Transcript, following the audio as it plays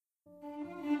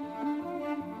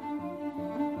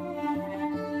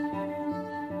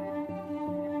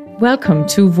Welcome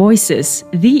to Voices,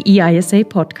 the EISA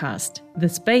podcast, the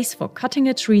space for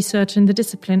cutting-edge research in the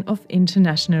discipline of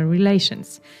international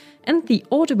relations, and the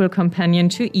audible companion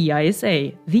to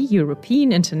EISA, the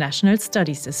European International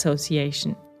Studies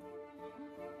Association.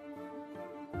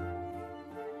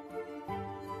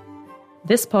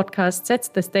 This podcast sets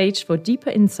the stage for deeper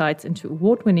insights into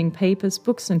award-winning papers,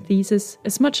 books and theses,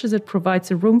 as much as it provides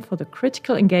a room for the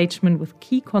critical engagement with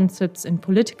key concepts in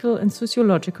political and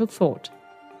sociological thought.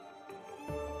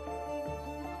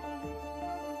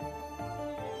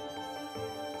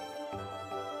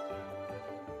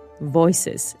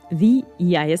 Voices, the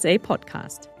EISA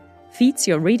podcast, feeds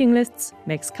your reading lists,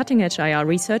 makes cutting-edge IR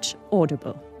research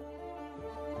audible.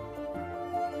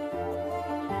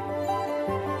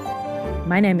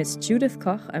 My name is Judith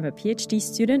Koch. I'm a PhD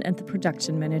student and the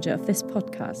production manager of this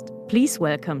podcast. Please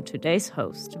welcome today's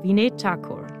host, Vinay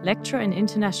Thakur, lecturer in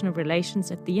international relations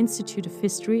at the Institute of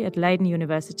History at Leiden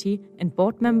University and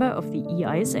board member of the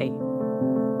EISA.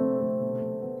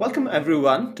 Welcome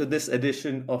everyone to this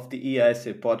edition of the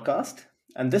EISA podcast.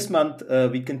 And this month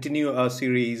we continue our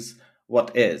series,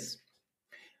 What Is?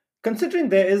 Considering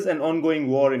there is an ongoing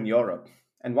war in Europe,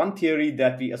 and one theory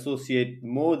that we associate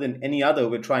more than any other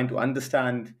with trying to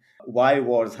understand why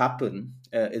wars happen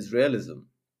is realism.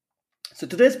 So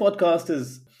today's podcast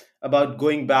is about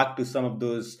going back to some of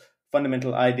those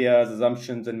fundamental ideas,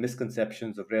 assumptions, and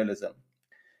misconceptions of realism.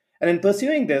 And in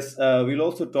pursuing this, we'll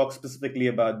also talk specifically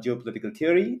about geopolitical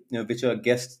theory, which our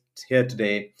guest here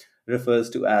today refers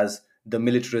to as the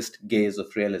militarist gaze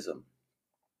of realism.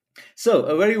 So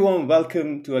a very warm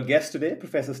welcome to our guest today,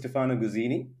 Professor Stefano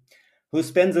Guzzini, who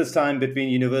spends his time between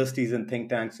universities and think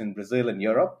tanks in Brazil and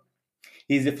Europe.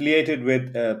 He's affiliated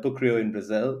with PUC-Rio in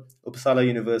Brazil, Uppsala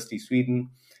University, Sweden,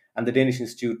 and the Danish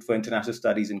Institute for International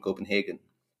Studies in Copenhagen.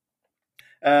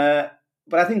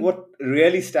 But I think what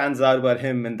really stands out about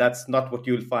him, and that's not what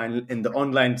you'll find in the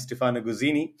online Stefano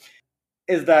Guzzini,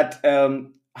 is that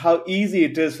how easy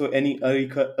it is for any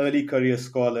early career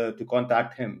scholar to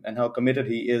contact him and how committed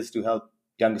he is to help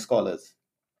younger scholars.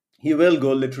 He will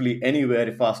go literally anywhere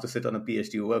if asked to sit on a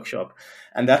PhD workshop.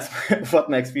 And that's what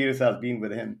my experience has been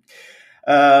with him.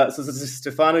 So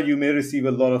Stefano, you may receive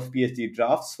a lot of PhD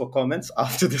drafts for comments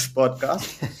after this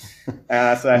podcast.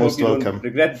 So I hope you don't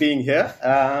regret being here.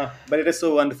 But it is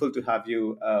so wonderful to have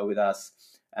you with us.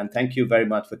 And thank you very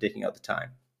much for taking out the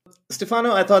time.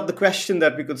 Stefano, I thought the question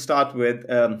that we could start with,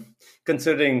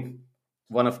 considering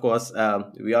one, of course,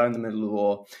 we are in the middle of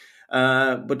war,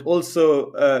 but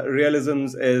also realism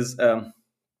is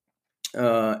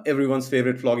everyone's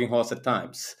favorite flogging horse at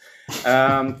times.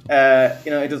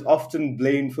 It is often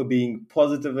blamed for being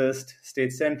positivist,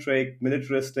 state-centric,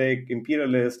 militaristic,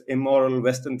 imperialist, immoral,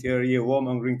 Western theory,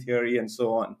 warmongering theory, and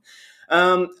so on.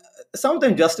 Some of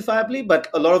them justifiably, but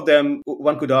a lot of them,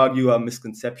 one could argue, are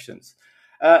misconceptions.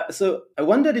 So I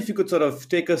wondered if you could sort of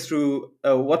take us through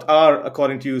what are,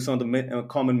 according to you, some of the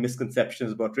common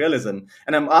misconceptions about realism.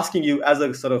 And I'm asking you as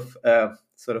a sort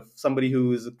of somebody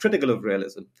who is critical of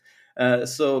realism.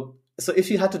 So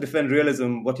if you had to defend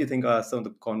realism, what do you think are some of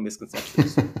the common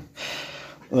misconceptions?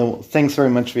 Well, thanks very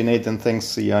much, Vinay, and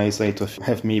thanks to EISA to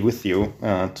have me with you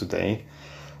today.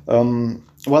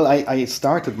 I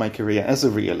started my career as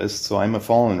a realist, so I'm a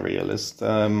fallen realist.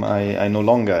 I no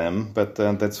longer am, but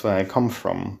that's where I come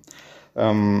from.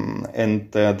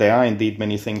 There are indeed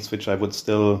many things which I would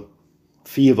still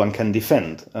feel one can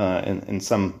defend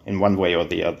in one way or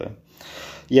the other.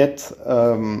 Yet,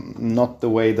 not the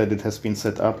way that it has been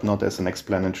set up, not as an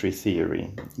explanatory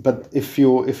theory. But if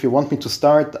you want me to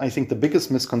start, I think the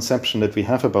biggest misconception that we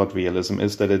have about realism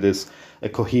is that it is a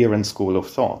coherent school of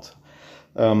thought.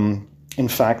 In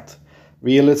fact,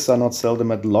 realists are not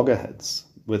seldom at loggerheads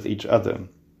with each other.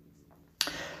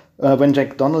 When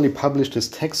Jack Donnelly published his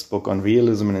textbook on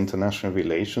realism in international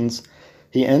relations,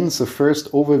 he ends the first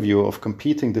overview of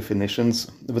competing definitions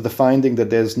with the finding that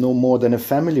there is no more than a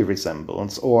family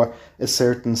resemblance or a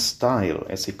certain style,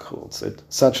 as he calls it,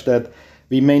 such that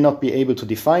we may not be able to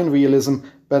define realism,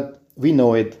 but we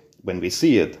know it when we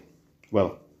see it.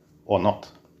 Well, or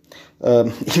not.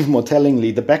 Even more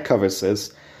tellingly, the back cover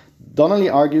says, Donnelly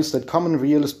argues that common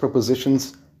realist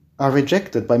propositions are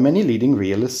rejected by many leading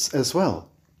realists as well.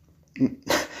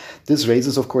 This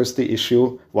raises, of course, the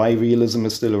issue why realism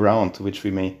is still around, to which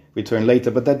we may return later.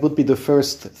 But that would be the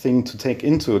first thing to take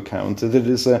into account, that it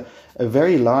is a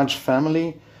very large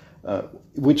family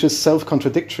which is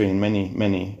self-contradictory in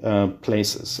many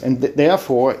places. And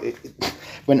therefore,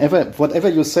 whatever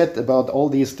you said about all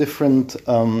these different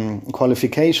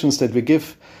qualifications that we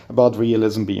give about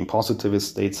realism being positivist,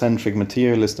 state-centric,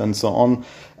 materialist, and so on,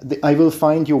 I will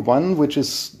find you one which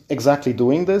is exactly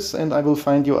doing this, and I will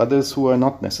find you others who are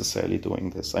not necessarily doing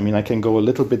this. I mean, I can go a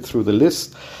little bit through the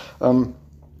list.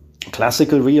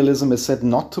 Classical realism is said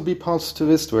not to be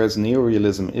positivist, whereas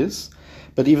neorealism is.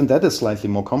 But even that is slightly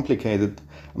more complicated.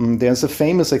 There's a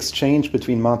famous exchange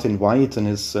between Martin White and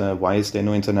his Why is there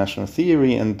no international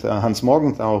theory, and Hans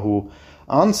Morgenthau, who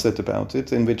answered about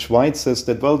it, in which White says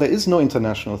that, well, there is no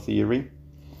international theory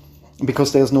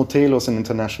because there's no telos in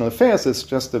international affairs. It's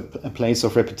just a place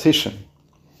of repetition.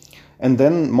 And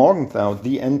then Morgenthau,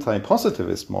 the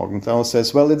anti-positivist Morgenthau,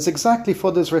 says, well, it's exactly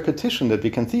for this repetition that we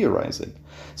can theorize it.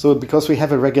 So because we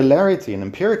have a regularity, an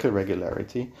empirical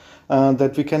regularity,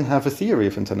 that we can have a theory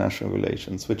of international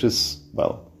relations, which is,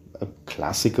 well, a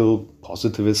classical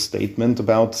positivist statement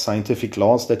about scientific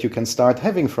laws that you can start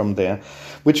having from there,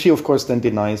 which he, of course, then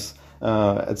denies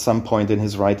at some point in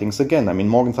his writings again. I mean,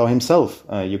 Morgenthau himself,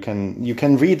 you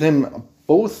can read him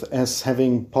both as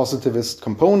having positivist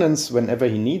components whenever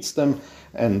he needs them,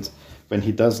 and when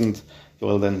he doesn't,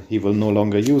 well, then he will no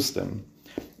longer use them.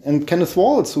 And Kenneth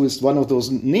Waltz, who is one of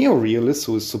those neo-realists,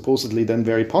 who is supposedly then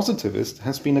very positivist,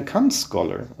 has been a Kant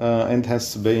scholar and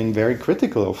has been very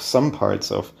critical of some parts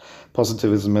of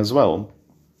positivism as well.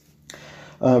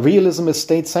 Realism is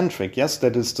state-centric. Yes,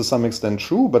 that is to some extent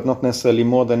true, but not necessarily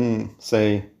more than,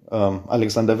 say,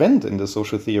 Alexander Wendt in the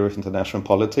social theory of international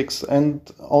politics, and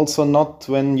also not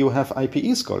when you have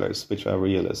IPE scholars, which are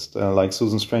realist, like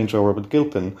Susan Strange or Robert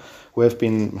Gilpin, who have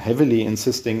been heavily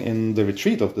insisting in the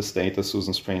retreat of the state, as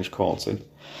Susan Strange calls it.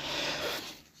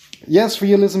 Yes,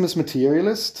 realism is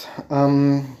materialist,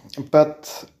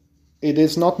 but it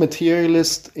is not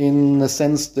materialist in the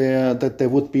sense that there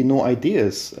would be no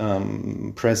ideas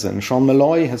present. Jean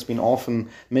Malloy has been often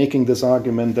making this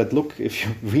argument that, look, if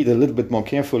you read a little bit more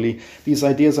carefully, these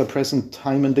ideas are present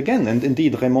time and again. And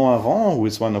indeed, Raymond Aron, who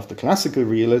is one of the classical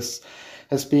realists,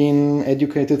 has been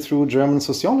educated through German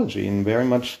sociology in very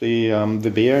much the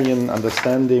Weberian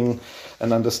understanding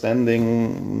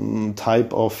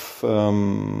type of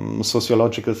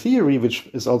sociological theory, which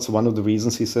is also one of the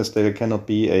reasons he says there cannot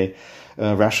be a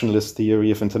rationalist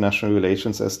theory of international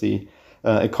relations as the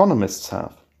economists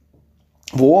have.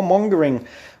 Warmongering,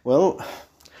 well,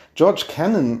 George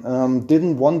Kennan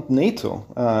didn't want NATO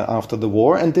after the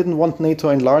war and didn't want NATO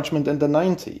enlargement in the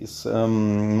 90s.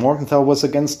 Morgenthau was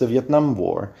against the Vietnam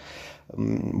War.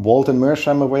 Walt and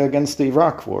Mearsheimer were against the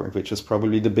Iraq War, which is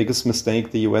probably the biggest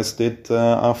mistake the US did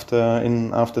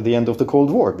after the end of the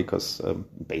Cold War, because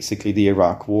basically the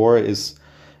Iraq War is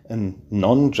a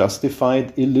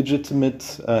non-justified,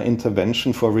 illegitimate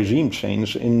intervention for regime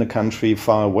change in a country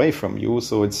far away from you.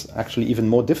 So it's actually even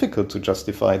more difficult to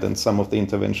justify than some of the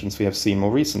interventions we have seen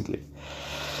more recently.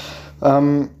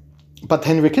 But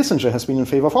Henry Kissinger has been in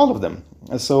favor of all of them.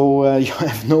 So you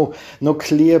have no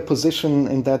clear position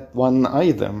in that one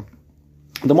either.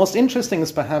 The most interesting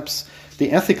is perhaps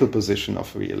the ethical position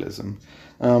of realism.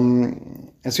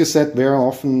 As you said, very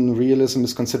often realism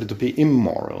is considered to be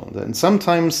immoral. And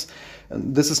sometimes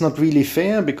this is not really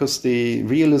fair, because the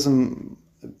realism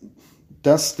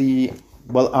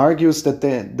argues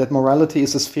that morality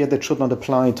is a sphere that should not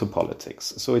apply to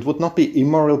politics. So it would not be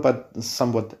immoral, but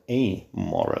somewhat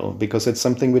amoral, because it's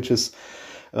something which is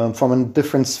from a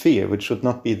different sphere, which should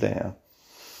not be there.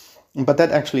 But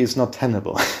that actually is not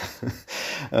tenable,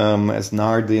 as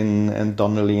Nardin and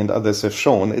Donnelly and others have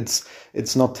shown. It's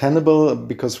not tenable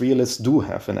because realists do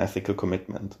have an ethical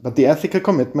commitment. But the ethical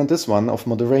commitment is one of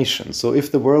moderation. So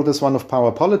if the world is one of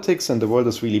power politics and the world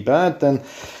is really bad, then,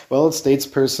 well,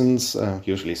 statespersons,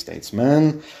 usually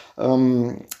statesmen,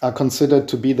 are considered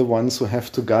to be the ones who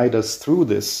have to guide us through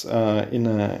this in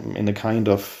a kind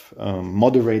of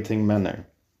moderating manner.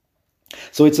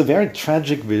 So it's a very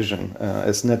tragic vision,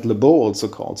 as Ned Lebeau also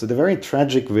calls it, a very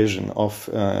tragic vision of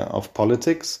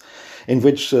politics, in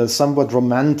which a somewhat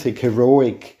romantic,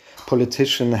 heroic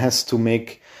politician has to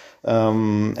make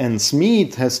ends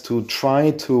meet, has to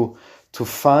try to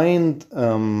find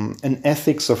an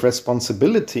ethics of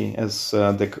responsibility, as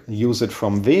they use it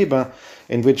from Weber,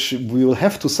 in which we will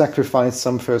have to sacrifice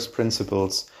some first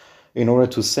principles in order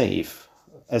to save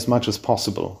as much as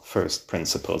possible first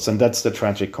principles. And that's the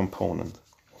tragic component.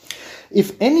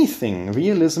 If anything,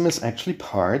 realism is actually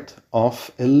part of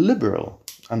a liberal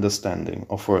understanding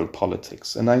of world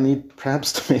politics. And I need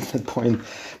perhaps to make that point.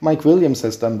 Mike Williams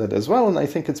has done that as well, and I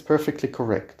think it's perfectly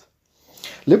correct.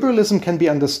 Liberalism can be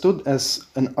understood as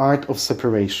an art of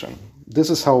separation. This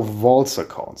is how Walzer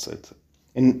calls it.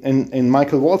 In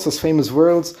Michael Walzer's famous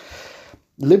words,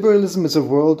 liberalism is a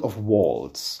world of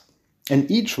walls, and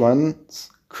each one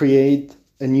create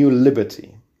a new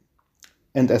liberty,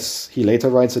 and as he later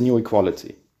writes, a new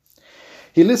equality.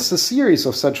 He lists a series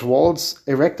of such walls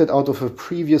erected out of a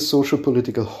previous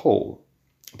social-political whole.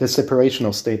 The separation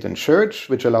of state and church,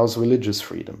 which allows religious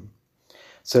freedom.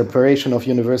 Separation of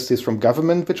universities from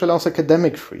government, which allows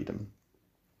academic freedom.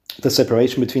 The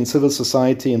separation between civil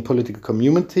society and political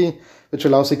community, which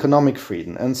allows economic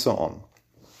freedom, and so on.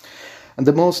 And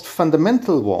the most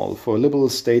fundamental wall for a liberal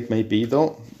state may be,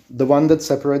 though, the one that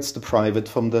separates the private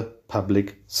from the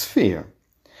public sphere,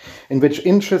 in which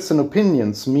interests and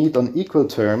opinions meet on equal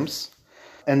terms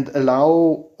and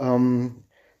allow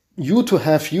you to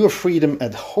have your freedom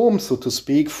at home, so to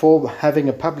speak, for having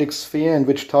a public sphere in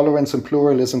which tolerance and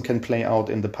pluralism can play out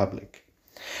in the public.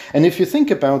 And if you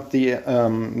think about the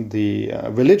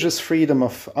religious freedom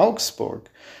of Augsburg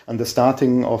and the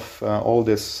starting of all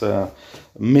this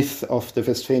myth of the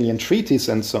Westphalian treaties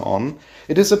and so on,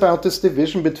 it is about this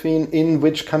division between in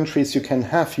which countries you can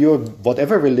have your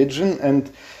whatever religion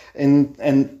and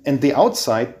the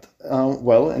outside.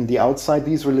 In the outside,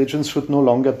 these religions should no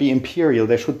longer be imperial.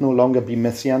 They should no longer be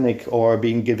messianic or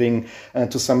being giving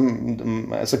to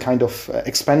some as a kind of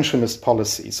expansionist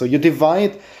policy. So you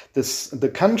divide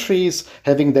the countries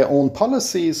having their own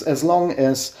policies as long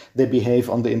as they behave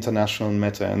on the international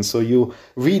matter. And so you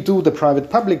redo the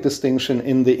private-public distinction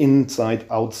in the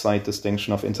inside-outside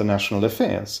distinction of international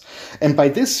affairs. And by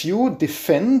this, you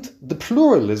defend the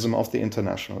pluralism of the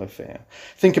international affair.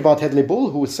 Think about Hedley Bull,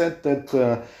 who said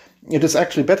that it is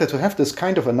actually better to have this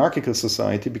kind of anarchical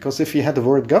society, because if we had the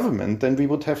word government, then we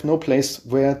would have no place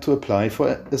where to apply for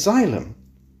asylum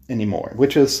anymore,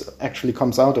 which actually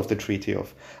comes out of the Treaty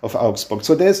of Augsburg.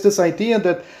 So there's this idea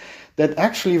that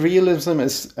actually realism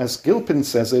is, as Gilpin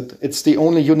says it's the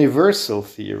only universal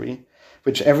theory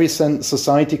which every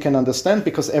society can understand,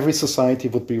 because every society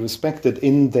would be respected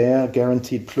in their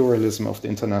guaranteed pluralism of the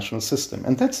international system.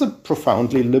 And that's a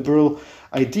profoundly liberal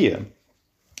idea,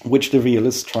 which the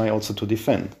realists try also to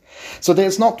defend. So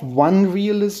there's not one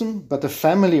realism, but a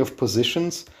family of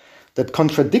positions that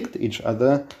contradict each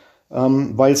other,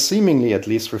 while seemingly at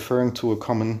least referring to a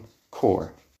common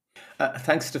core.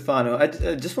 Thanks, Stefano. I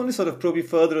just want to sort of probe you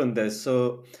further on this.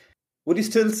 So would you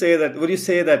say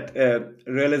that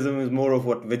realism is more of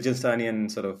what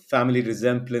Wittgensteinian sort of family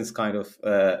resemblance kind of,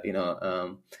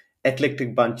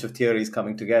 eclectic bunch of theories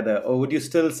coming together? Or would you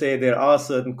still say there are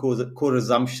certain core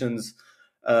assumptions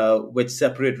which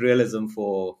separate realism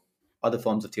for other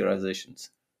forms of theorizations?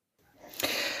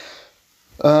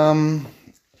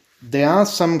 There are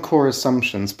some core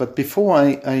assumptions, but before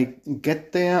I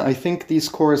get there, I think these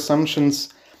core assumptions,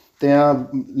 they are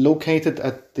located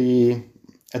at the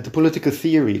political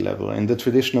theory level, in the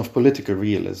tradition of political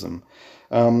realism.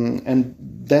 And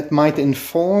that might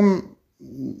inform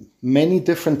many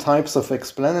different types of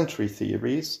explanatory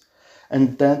theories,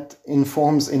 and that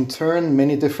informs in turn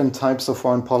many different types of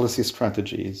foreign policy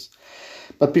strategies.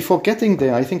 But before getting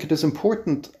there, I think it is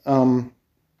important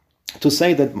to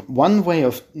say that one way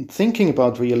of thinking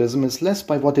about realism is less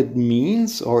by what it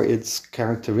means or its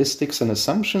characteristics and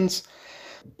assumptions,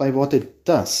 by what it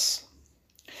does.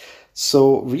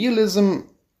 So realism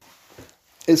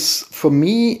is, for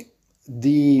me,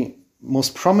 the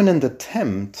most prominent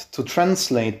attempt to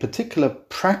translate particular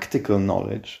practical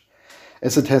knowledge,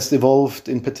 as it has evolved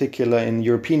in particular in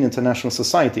European international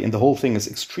society, and the whole thing is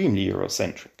extremely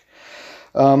Eurocentric,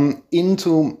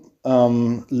 into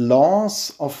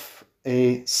laws of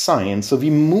a science. So we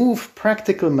move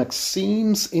practical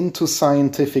maxims into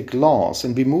scientific laws,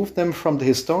 and we move them from the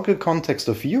historical context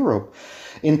of Europe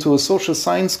into a social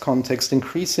science context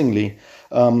increasingly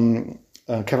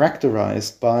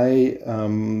characterized by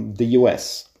the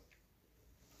US.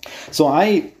 So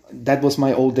that was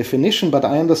my old definition, but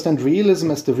I understand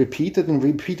realism as the repeated and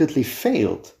repeatedly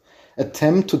failed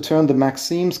attempt to turn the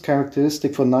maxims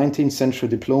characteristic for 19th century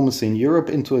diplomacy in Europe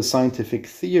into a scientific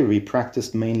theory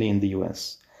practiced mainly in the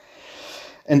US.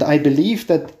 And I believe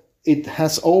that it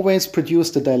has always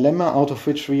produced a dilemma out of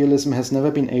which realism has never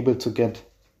been able to get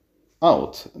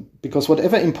out. Because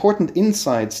whatever important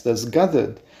insights there's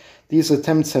gathered, these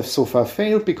attempts have so far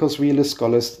failed because realist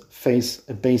scholars face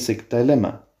a basic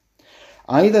dilemma.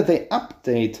 Either they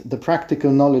update the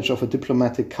practical knowledge of a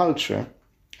diplomatic culture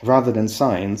rather than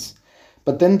science,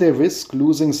 but then they risk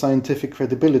losing scientific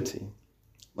credibility.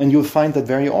 And you'll find that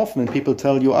very often when people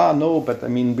tell you, no, but I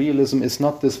mean, realism is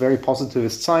not this very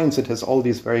positivist science, it has all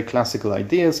these very classical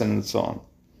ideas and so on.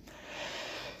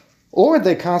 Or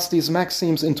they cast these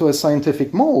maxims into a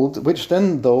scientific mold, which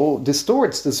then, though,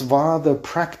 distorts this rather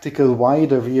practical,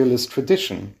 wider realist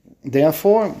tradition.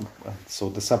 Therefore, so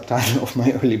the subtitle of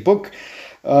my early book,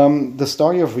 the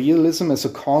story of realism as a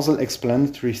causal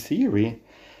explanatory theory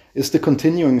is the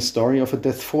continuing story of a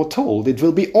death foretold. It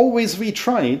will be always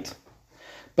retried,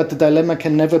 but the dilemma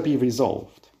can never be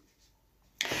resolved.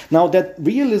 Now, that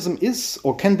realism is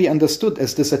or can be understood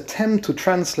as this attempt to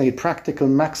translate practical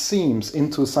maxims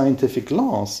into scientific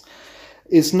laws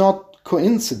is not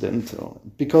coincidental,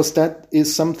 because that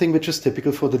is something which is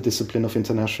typical for the discipline of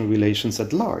international relations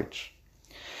at large.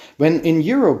 When in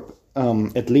Europe,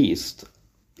 at least,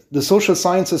 the social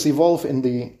sciences evolve in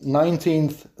the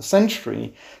 19th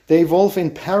century, they evolve in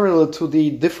parallel to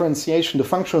the differentiation, the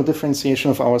functional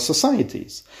differentiation of our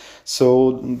societies.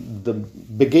 So the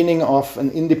beginning of an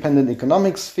independent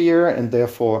economic sphere, and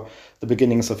therefore the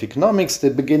beginnings of economics, the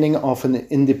beginning of an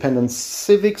independent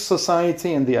civic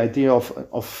society, and the idea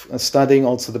of studying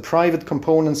also the private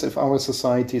components of our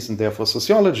societies, and therefore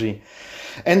sociology.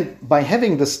 And by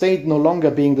having the state no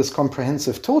longer being this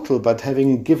comprehensive total, but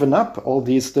having given up all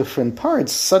these different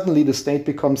parts, suddenly the state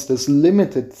becomes this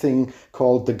limited thing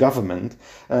called the government,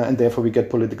 and therefore we get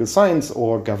political science,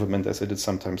 or government as it is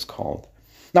sometimes called.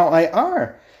 Now,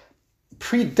 IR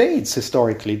predates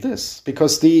historically this,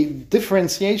 because the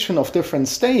differentiation of different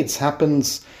states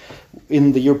happens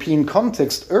in the European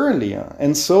context earlier.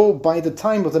 And so by the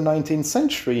time of the 19th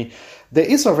century, there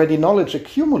is already knowledge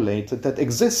accumulated that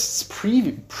exists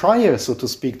prior, so to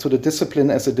speak, to the discipline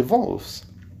as it evolves.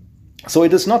 So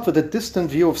it is not with a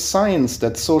distant view of science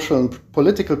that social and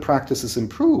political practice is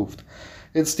improved.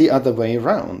 It's the other way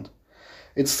around.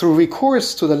 It's through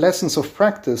recourse to the lessons of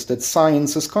practice that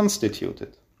science is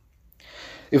constituted.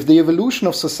 If the evolution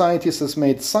of societies has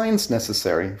made science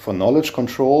necessary for knowledge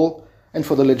control and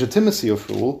for the legitimacy of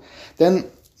rule, then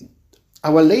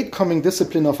our late-coming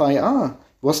discipline of IR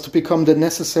was to become the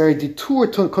necessary detour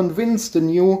to convince the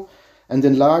new and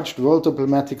enlarged world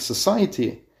diplomatic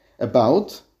society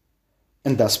about,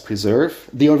 and thus preserve,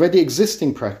 the already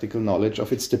existing practical knowledge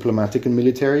of its diplomatic and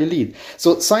military elite.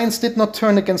 So science did not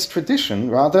turn against tradition,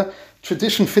 rather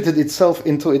tradition fitted itself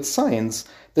into its science.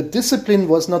 The discipline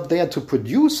was not there to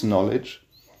produce knowledge,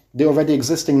 the already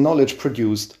existing knowledge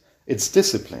produced its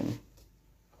discipline.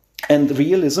 And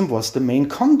realism was the main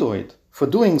conduit for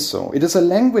doing so. It is a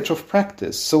language of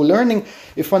practice. So learning,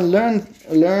 if one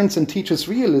learns and teaches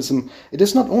realism, it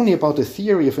is not only about a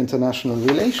theory of international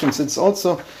relations, it's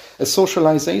also a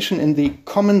socialization in the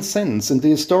common sense, in the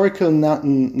historical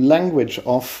language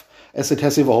of, as it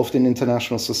has evolved in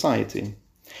international society.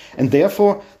 And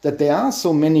therefore, that there are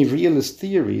so many realist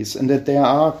theories and that they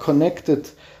are connected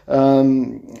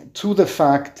to the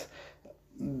fact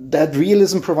that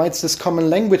realism provides this common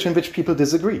language in which people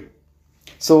disagree.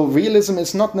 So realism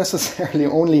is not necessarily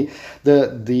only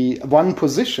the one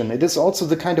position. It is also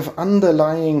the kind of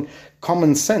underlying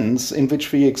common sense in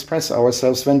which we express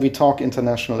ourselves when we talk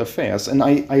international affairs. And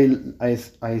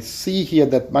I see here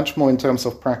that much more in terms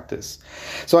of practice.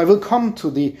 So I will come to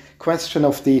the question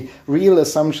of the real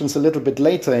assumptions a little bit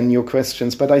later in your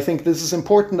questions, but I think this is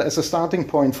important as a starting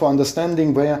point for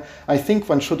understanding where I think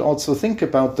one should also think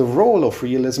about the role of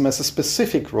realism as a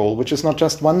specific role, which is not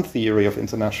just one theory of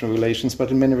international relations, but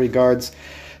in many regards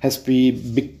has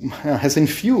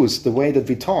infused the way that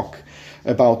we talk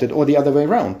about it, or the other way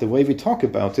around. The way we talk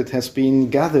about it has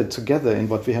been gathered together in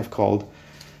what we have called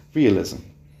realism.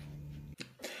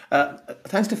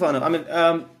 Thanks, Stefano. I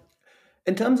mean,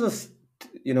 in terms of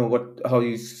how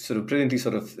you sort of brilliantly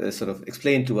sort of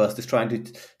explained to us this, trying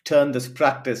to turn this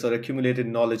practice or accumulated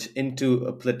knowledge into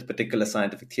a particular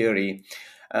scientific theory,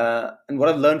 and what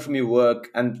I've learned from your work,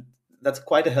 and that's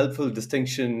quite a helpful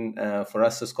distinction for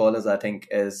us as scholars, I think,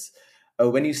 is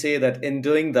when you say that in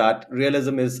doing that,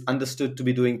 realism is understood to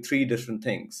be doing three different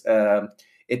things.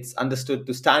 It's understood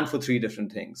to stand for three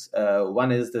different things.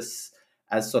 One is this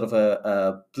as sort of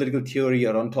a political theory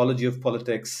or ontology of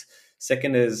politics.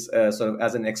 Second is sort of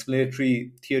as an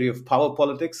explanatory theory of power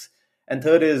politics. And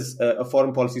third is a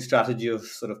foreign policy strategy of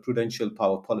sort of prudential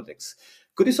power politics.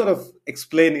 Could you sort of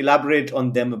elaborate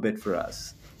on them a bit for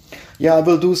us? Yeah, I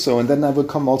will do so. And then I will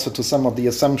come also to some of the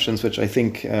assumptions which I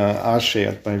think are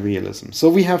shared by realism. So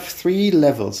we have three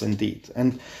levels indeed.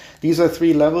 And these are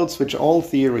three levels which all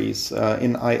theories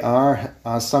in IR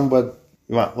are somewhat,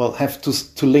 have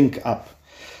to link up.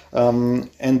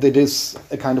 And it is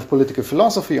a kind of political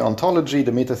philosophy, ontology,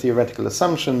 the meta-theoretical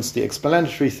assumptions, the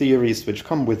explanatory theories which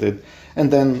come with it. And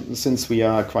then, since we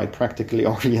are quite practically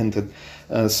oriented,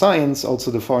 science, also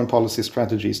the foreign policy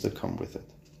strategies that come with it.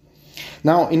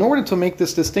 Now, in order to make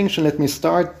this distinction, let me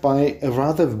start by a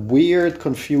rather weird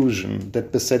confusion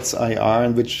that besets IR,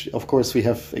 and which, of course, we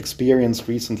have experienced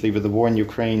recently with the war in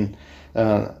Ukraine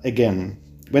again.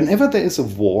 Whenever there is a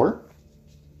war,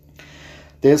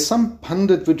 there's some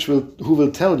pundit who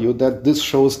will tell you that this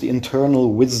shows the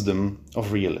internal wisdom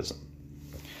of realism.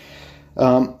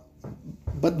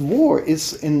 But war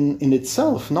is in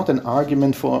itself not an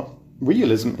argument for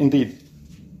realism, indeed,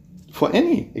 for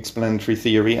any explanatory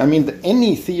theory. I mean,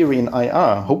 any theory in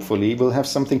IR, hopefully, will have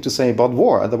something to say about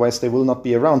war, otherwise they will not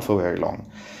be around for very long.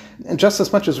 And just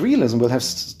as much as realism will have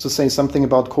to say something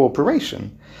about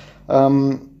cooperation.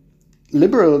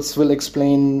 Liberals will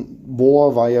explain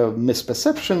war via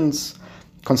misperceptions.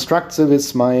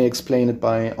 Constructivists might explain it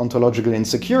by ontological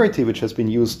insecurity, which has been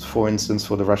used, for instance,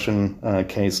 for the Russian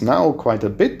case now quite a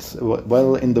bit,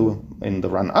 well in the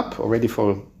run-up, already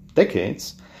for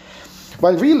decades.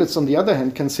 While realists, on the other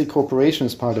hand, can see cooperation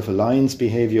as part of alliance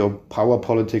behavior or power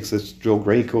politics, as Joe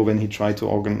Greco when he tried to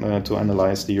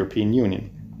analyze the European Union.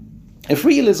 If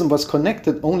realism was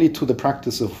connected only to the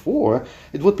practice of war,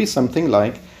 it would be something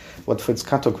like what Fritz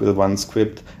Tocqueville once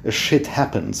quipped, a shit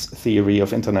happens theory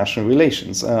of international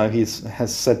relations. He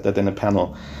has said that in a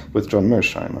panel with John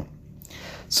Mearsheimer.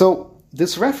 So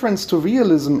this reference to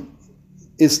realism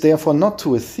is therefore not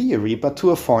to a theory, but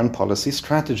to a foreign policy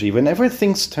strategy. Whenever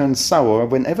things turn sour,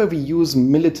 whenever we use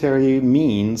military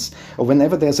means, or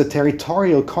whenever there's a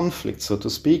territorial conflict, so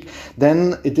to speak,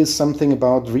 then it is something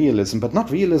about realism, but not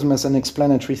realism as an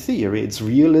explanatory theory. It's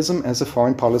realism as a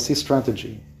foreign policy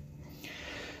strategy.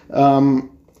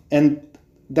 And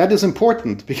that is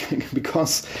important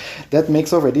because that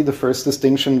makes already the first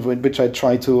distinction which I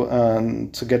try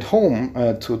to get home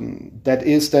to. That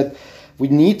is that we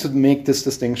need to make this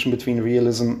distinction between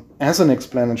realism as an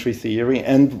explanatory theory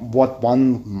and what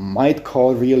one might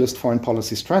call realist foreign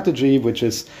policy strategy, which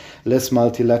is less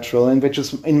multilateral and which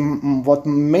is in what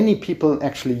many people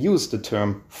actually use the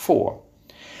term for.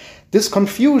 This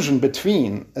confusion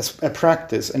between a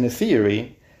practice and a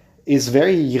theory is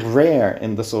very rare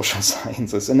in the social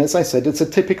sciences. And as I said, it's a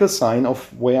typical sign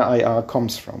of where IR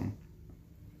comes from.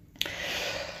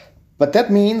 But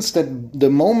that means that the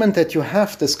moment that you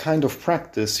have this kind of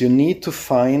practice, you need to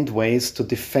find ways to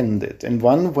defend it. And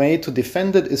one way to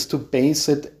defend it is to base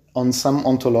it on some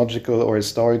ontological or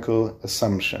historical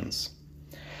assumptions.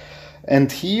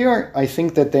 And here I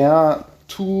think that there are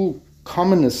two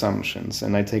common assumptions,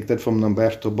 and I take that from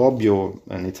Umberto Bobbio,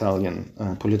 an Italian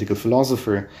political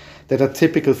philosopher, that are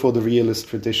typical for the realist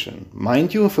tradition.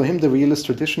 Mind you, for him the realist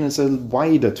tradition is a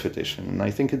wider tradition, and I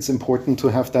think it's important to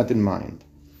have that in mind.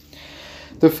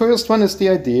 The first one is the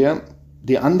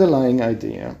underlying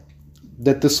idea,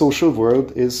 that the social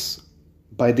world is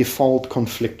by default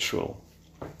conflictual.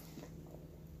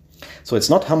 So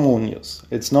it's not harmonious.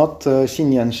 It's not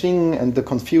Xin Yan Xing and the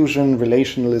Confucian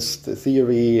relationalist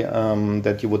theory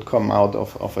that you would come out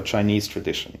of a Chinese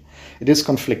tradition. It is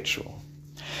conflictual.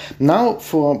 Now,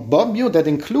 for Bobbio, that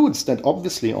includes that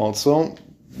obviously also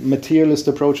materialist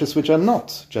approaches which are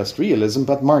not just realism,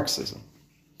 but Marxism.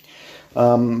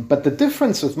 But the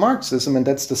difference with Marxism, and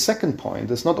that's the second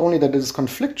point, is not only that it is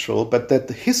conflictual, but that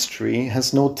the history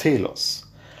has no telos.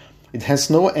 It has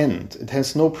no end. It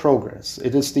has no progress.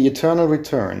 It is the eternal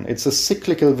return. It's a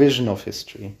cyclical vision of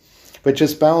history, which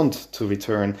is bound to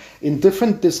return in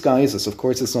different disguises. Of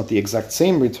course, it's not the exact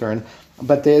same return,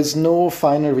 but there is no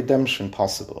final redemption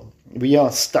possible. We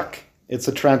are stuck. It's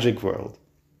a tragic world.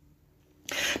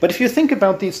 But if you think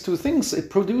about these two things, it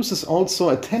produces also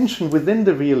a tension within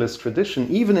the realist tradition,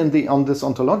 even on this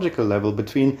ontological level,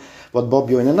 between what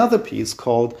Bobbio in another piece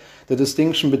called the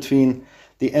distinction between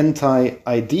the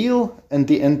anti-ideal and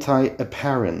the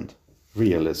anti-apparent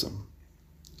realism.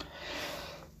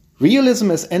 Realism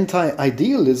as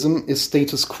anti-idealism is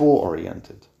status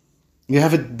quo-oriented. You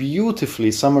have it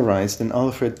beautifully summarized in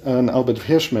Alfred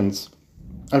Hirschman's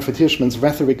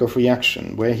Rhetoric of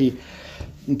Reaction, where he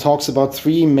talks about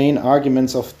three main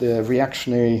arguments of the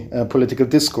reactionary political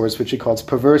discourse, which he calls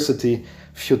perversity,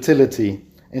 futility,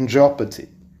 and jeopardy.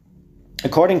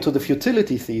 According to the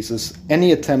futility thesis,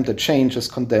 any attempt at change is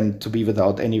condemned to be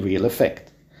without any real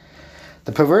effect.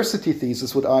 The perversity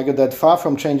thesis would argue that far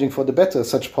from changing for the better,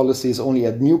 such policies only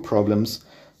add new problems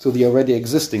to the already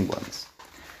existing ones.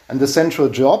 And the central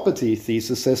jeopardy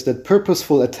thesis says that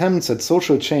purposeful attempts at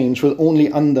social change will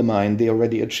only undermine the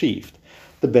already achieved.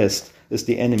 The best is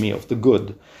the enemy of the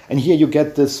good. And here you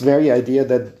get this very idea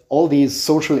that all these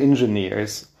social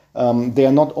engineers, they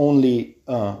are not only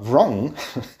wrong,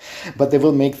 but they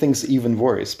will make things even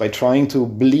worse by trying to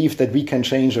believe that we can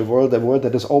change a world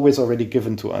that is always already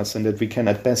given to us and that we can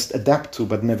at best adapt to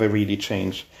but never really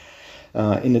change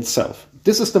in itself.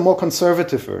 This is the more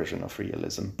conservative version of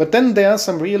realism. But then there are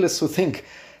some realists who think,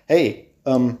 hey,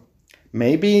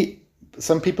 maybe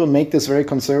some people make this very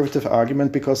conservative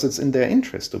argument because it's in their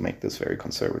interest to make this very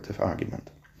conservative argument.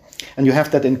 And you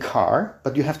have that in Carr,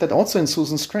 but you have that also in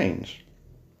Susan Strange.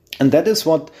 And that is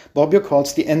what Bobbio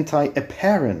calls the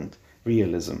anti-apparent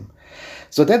realism.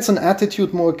 So that's an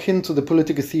attitude more akin to the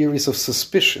political theories of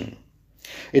suspicion.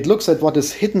 It looks at what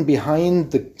is hidden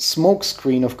behind the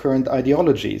smokescreen of current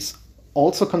ideologies,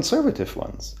 also conservative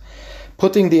ones,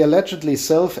 putting the allegedly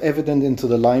self-evident into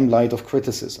the limelight of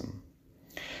criticism.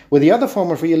 With the other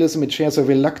form of realism, it shares a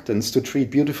reluctance to treat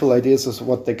beautiful ideas as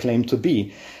what they claim to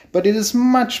be, but it is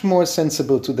much more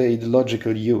sensible to their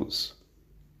ideological use.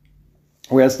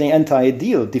 Whereas the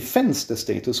anti-ideal defends the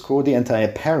status quo, the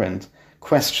anti-apparent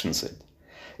questions it.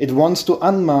 It wants to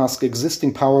unmask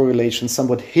existing power relations,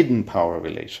 somewhat hidden power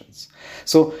relations.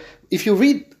 So if you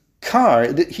read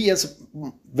Carr, he has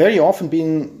very often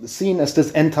been seen as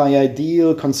this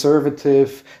anti-ideal,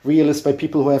 conservative realist by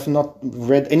people who have not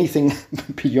read anything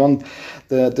beyond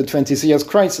the 20 years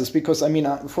crisis. Because, I mean,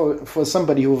 for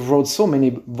somebody who wrote so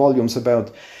many volumes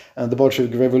about the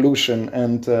Bolshevik Revolution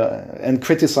and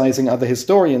criticizing other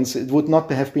historians, it would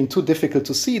not have been too difficult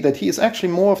to see that he is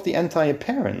actually more of the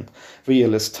anti-apparent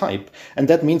realist type. And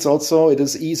that means also it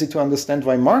is easy to understand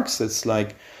why Marxists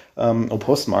like or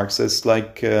post-Marxists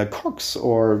like Cox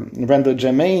or Randall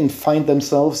Germain find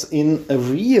themselves in a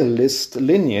realist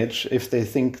lineage if they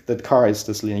think that Carr is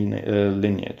this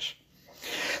lineage.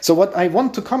 So what I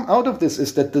want to come out of this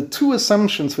is that the two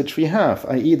assumptions which we have,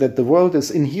 i.e. that the world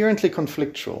is inherently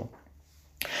conflictual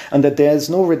and that there is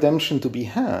no redemption to be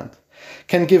had,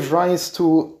 can give rise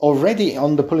to, already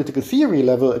on the political theory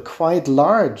level, a quite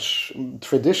large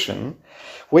tradition,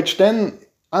 which then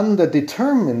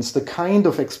underdetermines the kind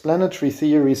of explanatory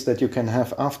theories that you can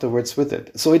have afterwards with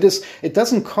it. So it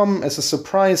doesn't come as a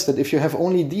surprise that if you have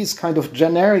only these kind of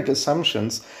generic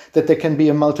assumptions, that there can be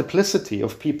a multiplicity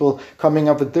of people coming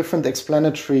up with different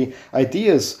explanatory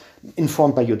ideas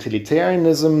informed by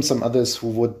utilitarianism, some others who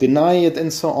would deny it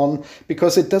and so on,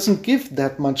 because it doesn't give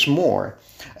that much more.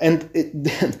 And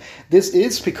this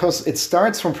is because it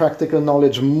starts from practical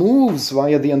knowledge, moves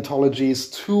via the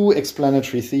ontologies to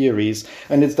explanatory theories,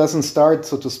 and it doesn't start,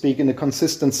 so to speak, in a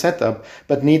consistent setup,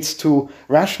 but needs to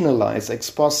rationalize,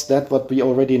 expose that what we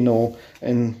already know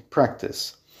in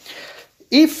practice.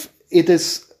 If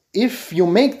you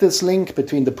make this link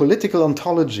between the political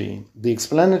ontology, the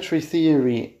explanatory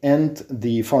theory, and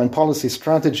the foreign policy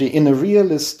strategy in a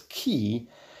realist key,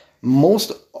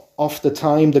 most of the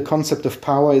time the concept of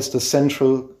power is the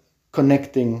central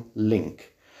connecting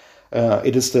link.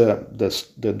 It is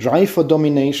the drive for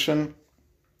domination,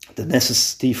 the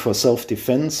necessity for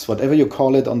self-defense, whatever you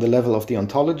call it on the level of the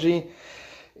ontology.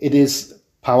 It is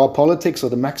power politics or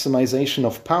the maximization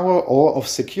of power or of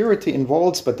security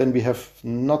involved, but then we have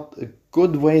not a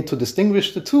good way to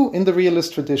distinguish the two in the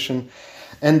realist tradition.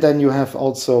 And then you have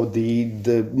also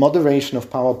the moderation of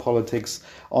power politics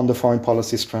on the foreign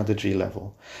policy strategy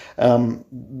level.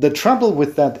 The trouble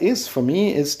with that is, for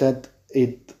me, is that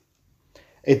it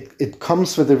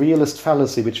comes with a realist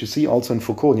fallacy, which you see also in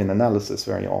Foucauldian analysis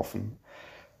very often.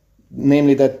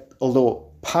 Namely that although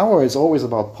power is always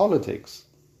about politics,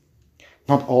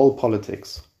 not all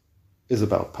politics is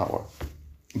about power.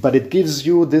 But it gives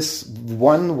you this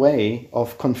one way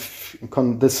of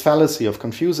this fallacy of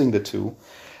confusing the two,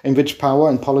 in which power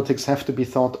and politics have to be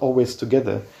thought always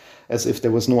together, as if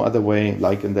there was no other way,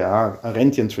 like in the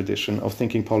Arendtian tradition, of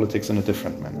thinking politics in a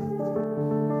different manner.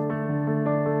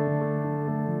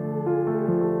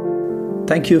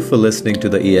 Thank you for listening to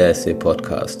the EISA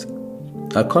podcast.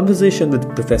 Our conversation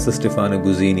with Professor Stefano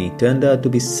Guzzini turned out to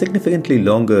be significantly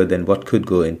longer than what could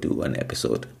go into one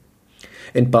episode.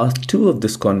 In part 2 of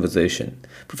this conversation,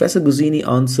 Professor Guzzini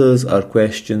answers our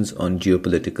questions on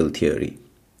geopolitical theory.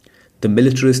 The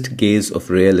militarist gaze of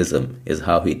realism is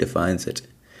how he defines it.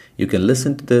 You can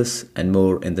listen to this and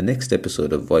more in the next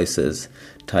episode of Voices,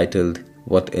 titled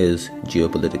What is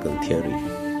Geopolitical Theory?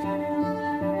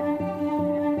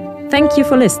 Thank you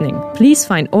for listening. Please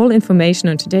find all information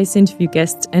on today's interview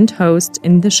guests and host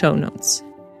in the show notes.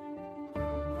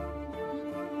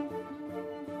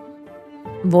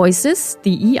 Voices,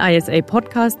 the EISA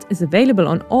podcast, is available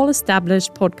on all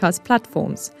established podcast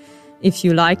platforms. If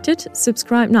you liked it,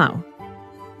 subscribe now.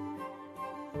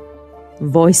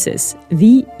 Voices,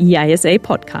 the EISA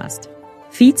podcast,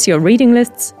 feeds your reading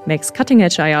lists, makes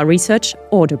cutting-edge IR research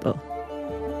audible.